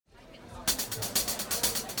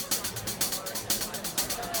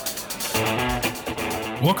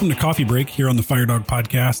Welcome to Coffee Break here on the FireDawg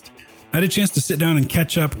podcast. I had a chance to sit down and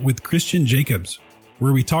catch up with Christian Jacobs,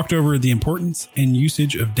 where we talked over the importance and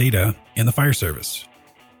usage of data in the fire service.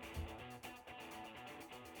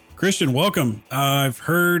 Christian, welcome. I've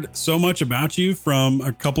heard so much about you from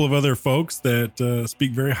a couple of other folks that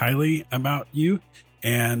speak very highly about you,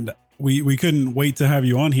 and we couldn't wait to have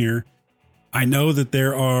you on here. I know that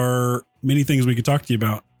there are many things we could talk to you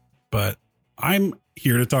about, but I'm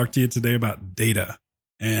here to talk to you today about data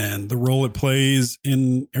and the role it plays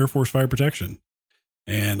in Air Force fire protection.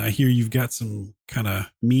 And I hear you've got some kind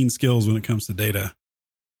of mean skills when it comes to data.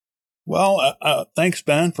 Well, thanks,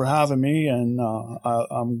 Ben, for having me. And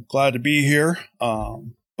I'm glad to be here.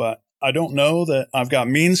 But I don't know that I've got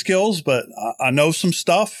mean skills, but I know some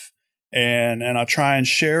stuff. And I try and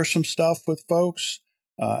share some stuff with folks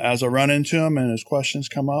as I run into them and as questions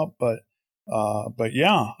come up. But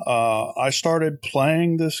yeah, I started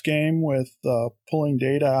playing this game with pulling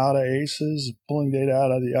data out of ACEs, pulling data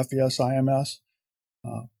out of the FES IMS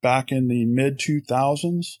back in the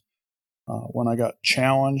mid-2000s when I got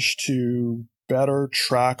challenged to better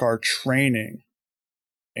track our training.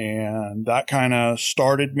 And that kind of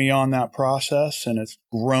started me on that process, and it's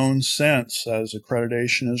grown since as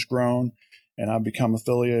accreditation has grown, and I've become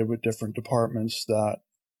affiliated with different departments that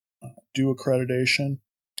do accreditation.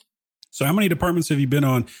 So how many departments have you been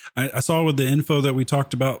on? I saw with the info that we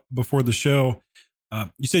talked about before the show,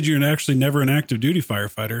 you said you're actually never an active duty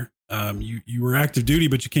firefighter. You were active duty,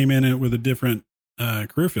 but you came in it with a different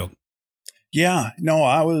career field. Yeah, no,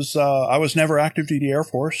 I was never active duty Air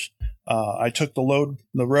Force. I took the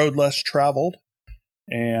road less traveled,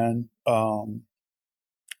 and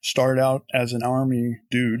started out as an Army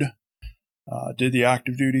dude. Did the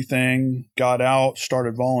active duty thing, got out,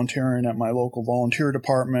 started volunteering at my local volunteer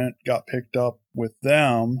department, got picked up with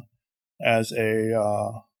them as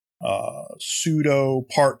a pseudo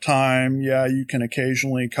part-time. Yeah, you can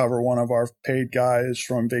occasionally cover one of our paid guys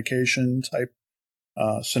from vacation type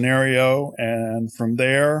scenario. And from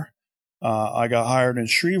there, I got hired in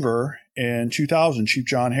Schriever in 2000, Chief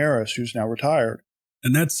John Harris, who's now retired.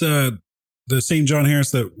 And that's the same John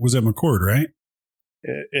Harris that was at McCord, right?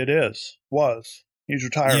 Was. He's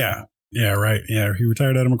retired. Yeah, right. Yeah, he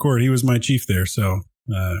retired out of McCord. He was my chief there. So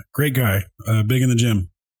great guy, big in the gym.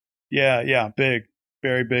 Yeah, big,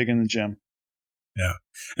 very big in the gym. Yeah.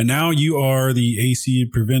 And now you are the AC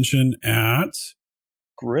prevention at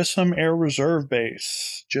Grissom Air Reserve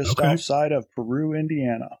Base, just outside of Peru,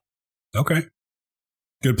 Indiana. Okay.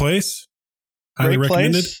 Good place. Highly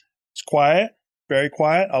recommended. Place. It's quiet, very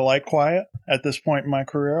quiet. I like quiet at this point in my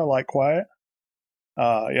career. I like quiet.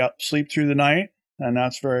 Sleep through the night, and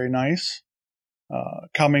that's very nice.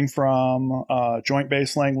 Coming from Joint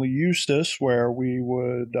Base Langley Eustis, where we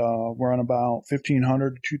would run about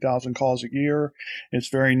 1,500 to 2,000 calls a year, it's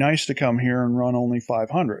very nice to come here and run only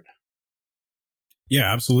 500.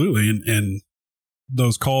 Yeah, absolutely. And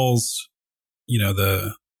those calls,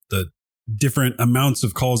 the different amounts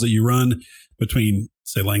of calls that you run between,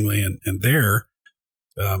 say, Langley and there,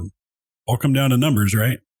 all come down to numbers,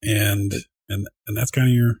 right? And that's kind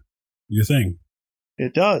of your thing.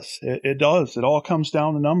 It does. It does. It all comes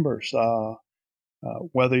down to numbers.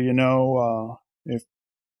 Whether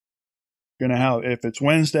if it's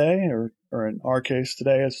Wednesday or in our case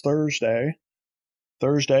today it's Thursday.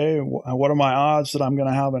 What are my odds that I'm going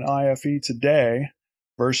to have an IFE today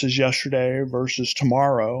versus yesterday versus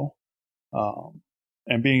tomorrow?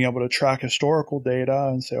 And being able to track historical data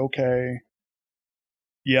and say, okay,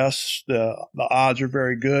 yes, the odds are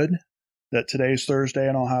very good that today's Thursday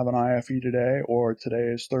and I'll have an IFE today, or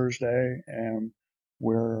today is Thursday and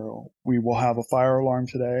we will have a fire alarm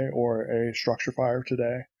today or a structure fire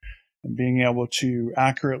today, and being able to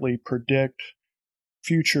accurately predict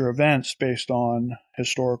future events based on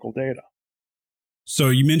historical data. So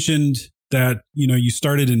you mentioned that, you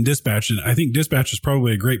started in dispatch, and I think dispatch is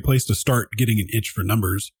probably a great place to start getting an itch for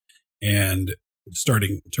numbers and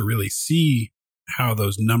starting to really see how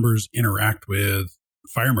those numbers interact with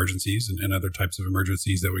fire emergencies and other types of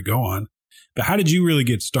emergencies that we go on. But how did you really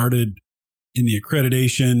get started in the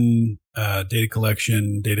accreditation, data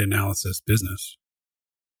collection, data analysis business?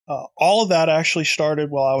 All of that actually started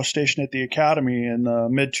while I was stationed at the academy in the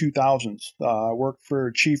mid-2000s. I worked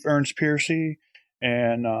for Chief Ernst Piercy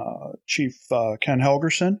and Chief Ken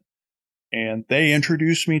Helgerson, and they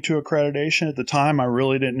introduced me to accreditation. At the time, I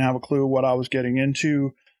really didn't have a clue what I was getting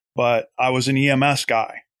into, but I was an EMS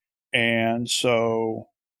guy. And so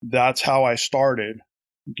that's how I started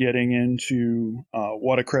getting into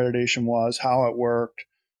what accreditation was, how it worked,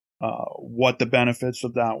 what the benefits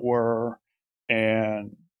of that were.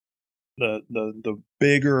 And the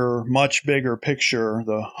bigger, much bigger picture,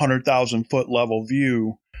 the 100,000 foot level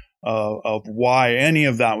view of why any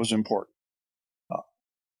of that was important.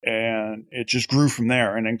 And it just grew from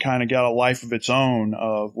there, and then kind of got a life of its own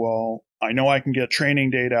of, well, I know I can get training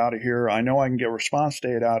data out of here. I know I can get response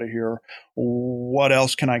data out of here. What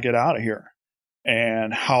else can I get out of here?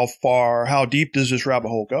 And how deep does this rabbit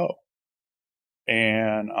hole go?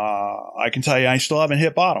 And I can tell you, I still haven't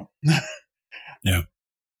hit bottom. Yeah.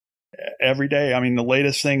 Every day. I mean, the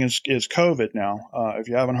latest thing is COVID now. If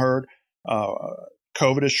you haven't heard,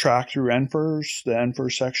 COVID is tracked through NFIRS, the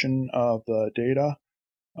NFIRS section of the data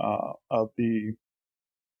of the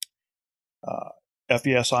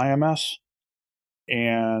FES IMS.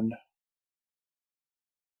 And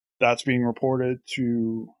that's being reported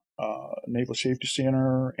to Naval Safety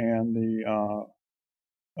Center and the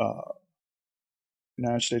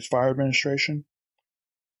United States Fire Administration.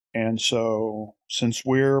 And so, since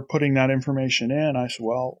we're putting that information in, I said,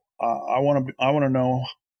 well, I want to know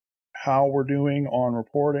how we're doing on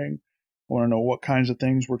reporting. I want to know what kinds of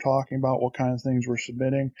things we're talking about, what kinds of things we're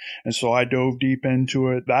submitting. And so I dove deep into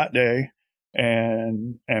it that day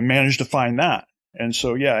and managed to find that. And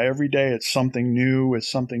so, yeah, every day it's something new.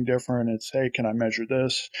 It's something different. It's, hey, can I measure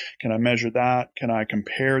this? Can I measure that? Can I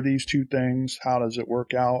compare these two things? How does it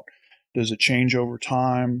work out? Does it change over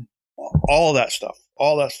time? All of that stuff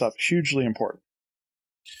is hugely important.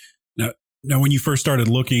 Now, when you first started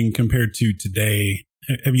looking compared to today,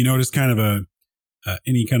 have you noticed kind of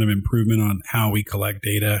any kind of improvement on how we collect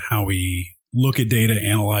data, how we look at data,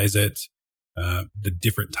 analyze it, the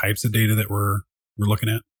different types of data that we're looking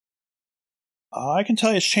at? I can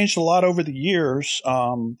tell you it's changed a lot over the years.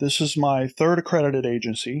 This is my third accredited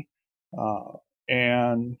agency.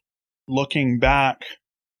 And looking back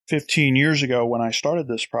 15 years ago when I started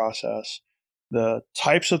this process, the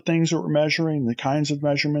types of things that we're measuring, the kinds of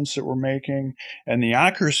measurements that we're making, and the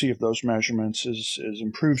accuracy of those measurements is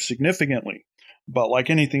improved significantly. But like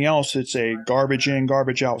anything else, it's a garbage in,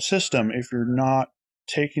 garbage out system. If you're not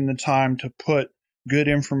taking the time to put good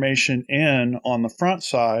information in on the front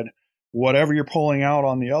side, whatever you're pulling out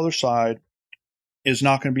on the other side is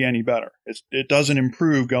not going to be any better. It doesn't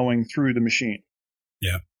improve going through the machine.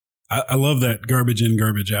 Yeah. I love that garbage in,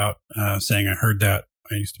 garbage out saying. I heard that.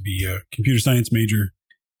 I used to be a computer science major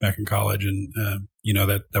back in college. And,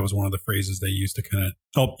 that was one of the phrases they used to kind of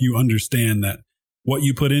help you understand that what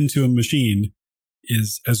you put into a machine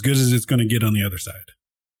is as good as it's going to get on the other side,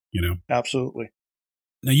 Absolutely.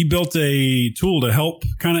 Now, you built a tool to help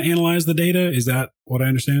kind of analyze the data. Is that what I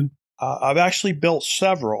understand? I've actually built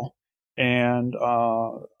several, and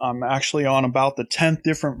I'm actually on about the 10th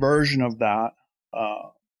different version of that.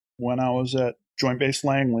 When I was at Joint Base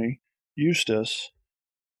Langley, Eustis,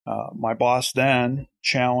 my boss then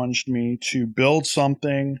challenged me to build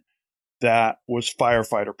something that was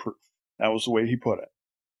firefighter proof. That was the way he put it.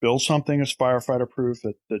 Build something that's firefighter proof,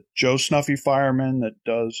 that the Joe Snuffy fireman that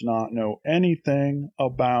does not know anything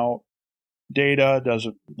about data,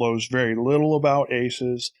 knows very little about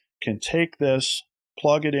ACEs, can take this,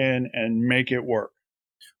 plug it in, and make it work.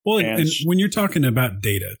 Well, and when you're talking about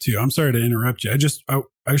data too, I'm sorry to interrupt you.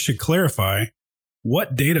 I should clarify,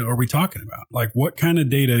 what data are we talking about? Like, what kind of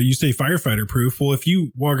data? You say firefighter proof. Well, if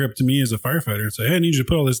you walk up to me as a firefighter and say, hey, I need you to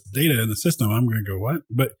put all this data in the system, I'm going to go, what?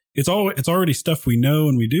 But it's already stuff we know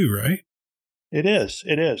and we do, right? It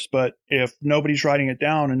is. But if nobody's writing it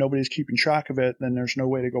down and nobody's keeping track of it, then there's no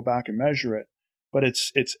way to go back and measure it. But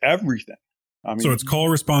it's everything. I mean, so it's call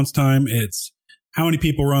response time. It's how many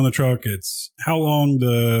people were on the truck. It's how long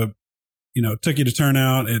took you to turn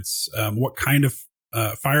out. It's what kind of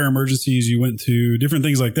fire emergencies you went to, different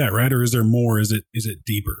things like that, right? Or is there more? Is it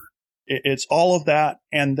deeper? It's all of that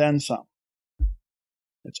and then some.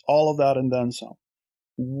 It's all of that and then some.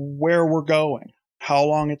 Where we're going, how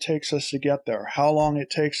long it takes us to get there, how long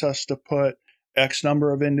it takes us to put X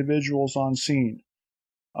number of individuals on scene,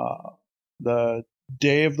 the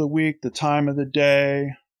day of the week, the time of the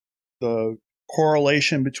day, the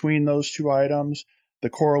correlation between those two items, the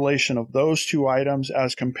correlation of those two items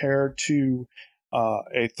as compared to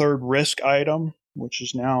a third risk item, which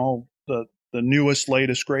is now the newest,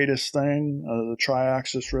 latest, greatest thing, the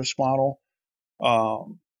tri-axis risk model.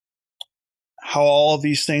 How all of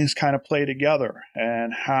these things kind of play together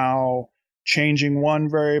and how changing one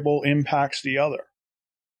variable impacts the other.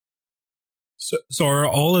 So are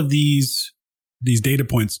all of these data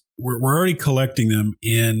points, we're already collecting them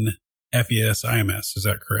in FES IMS, is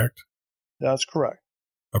that correct? That's correct.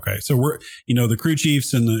 Okay. So we're, the crew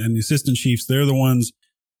chiefs and the assistant chiefs, they're the ones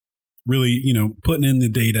really, putting in the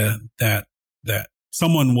data that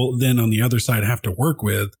someone will then on the other side have to work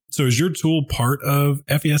with. So is your tool part of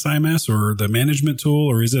FES-IMS or the management tool,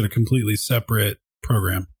 or is it a completely separate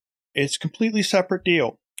program? It's a completely separate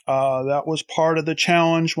deal. That was part of the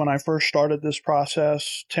challenge when I first started this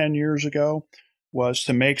process 10 years ago, was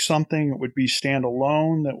to make something that would be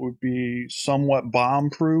standalone, that would be somewhat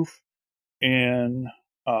bomb-proof and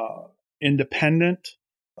independent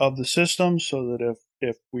of the system, so that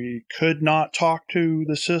if we could not talk to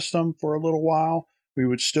the system for a little while, we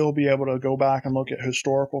would still be able to go back and look at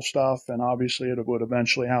historical stuff, and obviously it would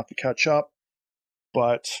eventually have to catch up.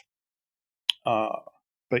 But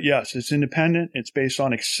yes, it's independent. It's based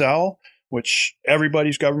on Excel, which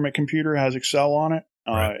everybody's government computer has Excel on it.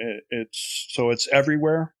 Right. It's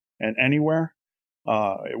everywhere and anywhere.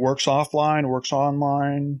 It works offline, it works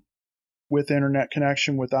online, with internet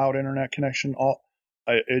connection, without internet connection.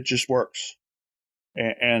 It just works.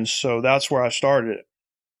 And so that's where I started it.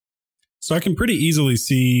 So I can pretty easily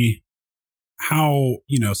see how,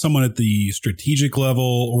 someone at the strategic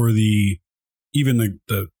level or even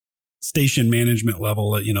the station management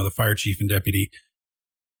level, the fire chief and deputy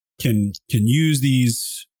can use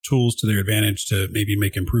these tools to their advantage to maybe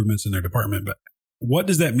make improvements in their department. But what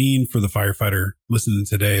does that mean for the firefighter listening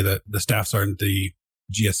today, that the staff sergeant, the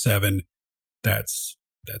GS7 that's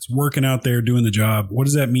working out there doing the job? What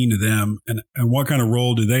does that mean to them? And what kind of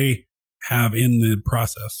role do they have in the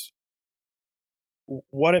process?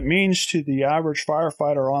 What it means to the average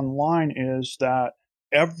firefighter online is that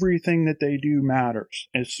everything that they do matters.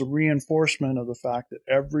 It's the reinforcement of the fact that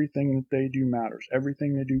everything that they do matters.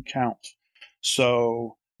 Everything they do counts.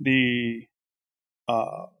 So the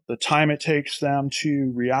time it takes them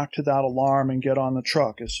to react to that alarm and get on the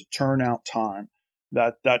truck is the turnout time.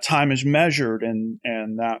 That time is measured, and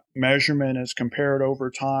that measurement is compared over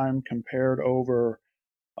time,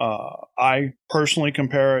 I personally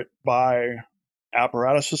compare it by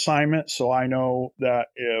apparatus assignment. So I know that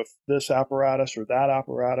if this apparatus or that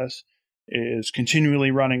apparatus is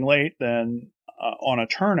continually running late, then on a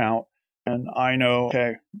turnout, and I know,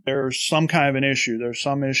 okay, there's some kind of an issue. There's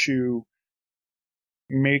some issue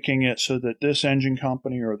making it so that this engine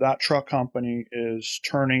company or that truck company is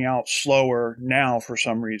turning out slower now for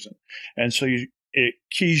some reason. And so it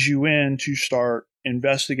keys you in to start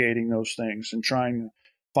investigating those things and trying to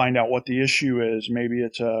find out what the issue is. Maybe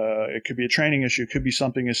it could be a training issue. It could be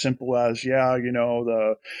something as simple as,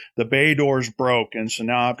 the bay door's broke, and so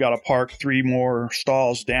now I've got to park 3 more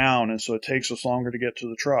stalls down, and so it takes us longer to get to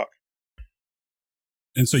the truck.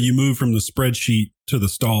 And so you move from the spreadsheet to the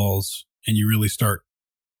stalls, and you really start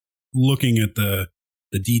looking at the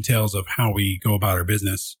details of how we go about our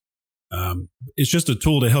business. It's just a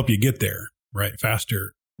tool to help you get there, right,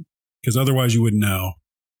 faster, because otherwise you wouldn't know.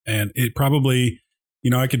 And it probably,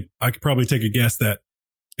 I could probably take a guess that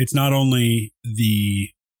it's not only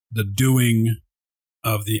the doing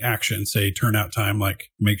of the action, say turnout time, like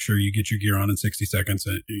make sure you get your gear on in 60 seconds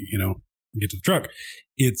and, get to the truck.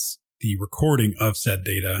 It's the recording of said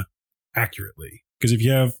data accurately. Because if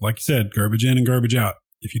you have, like you said, garbage in and garbage out,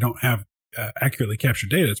 if you don't have accurately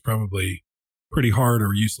captured data, it's probably pretty hard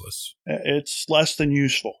or useless. It's less than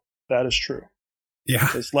useful. That is true. Yeah.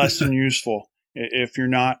 It's less than useful if you're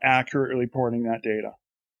not accurately reporting that data.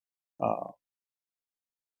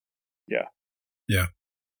 Yeah. Yeah.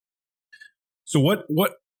 So what,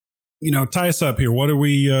 tie us up here. What are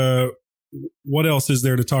we, what else is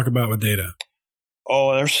there to talk about with data?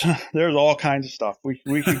 Oh, there's all kinds of stuff.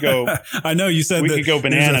 We could go. I know you said we could go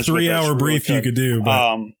bananas. There's a 3-hour brief you could do,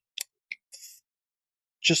 but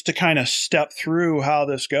just to kind of step through how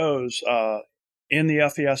this goes, in the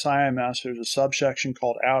FES-IMS, there's a subsection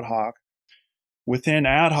called ad hoc. Within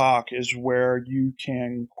ad hoc is where you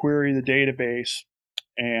can query the database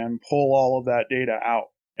and pull all of that data out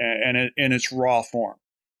and in its raw form.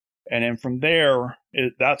 And then from there,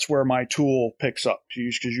 that's where my tool picks up to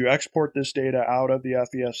use, because you export this data out of the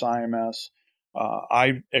FES-IMS.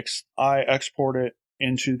 I export it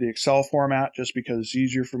into the Excel format just because it's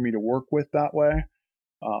easier for me to work with that way.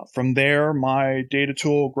 From there, my data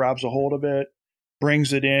tool grabs a hold of it,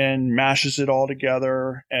 brings it in, mashes it all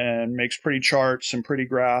together, and makes pretty charts and pretty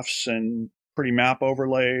graphs and pretty map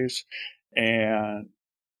overlays. And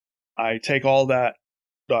I take all that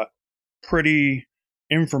pretty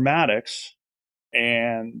informatics,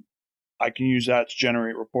 and I can use that to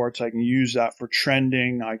generate reports. I can use that for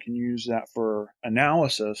trending. I can use that for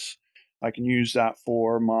analysis. I can use that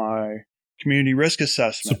for my community risk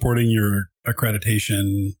assessment. Supporting your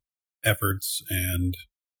accreditation efforts and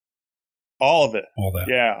all of it. All that.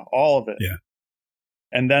 Yeah, all of it. Yeah.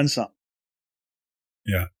 And then some.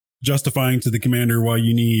 Yeah. Justifying to the commander why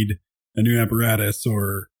you need a new apparatus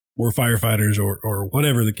or or firefighters or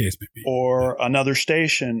whatever the case may be. Or another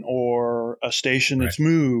station, or a station that's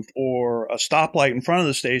moved, or a stoplight in front of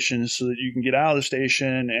the station so that you can get out of the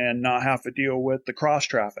station and not have to deal with the cross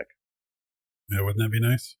traffic. Yeah, wouldn't that be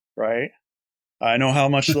nice? Right? I know how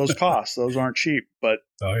much those cost. Those aren't cheap, but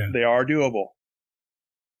they are doable.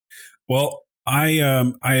 Well,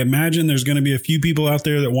 I imagine there's going to be a few people out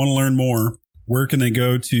there that want to learn more. Where can they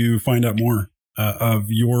go to find out more of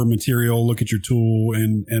your material, look at your tool,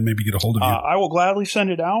 and maybe get a hold of you? I will gladly send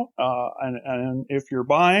it out. And if you're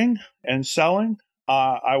buying and selling,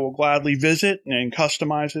 I will gladly visit and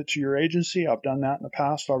customize it to your agency. I've done that in the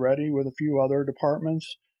past already with a few other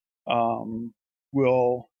departments.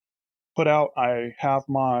 We'll put out, I have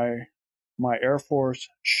my Air Force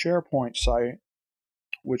SharePoint site,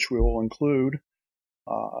 which we will include.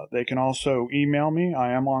 They can also email me.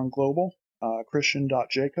 I am on Global,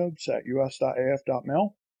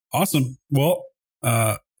 christian.jacobs@us.af.mil. Awesome. Well,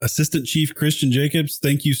 Assistant Chief Christian Jacobs,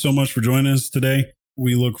 thank you so much for joining us today.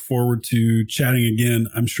 We look forward to chatting again.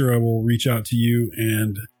 I'm sure I will reach out to you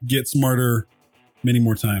and get smarter many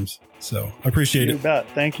more times. So I appreciate it. You bet.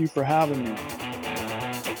 Thank you for having me.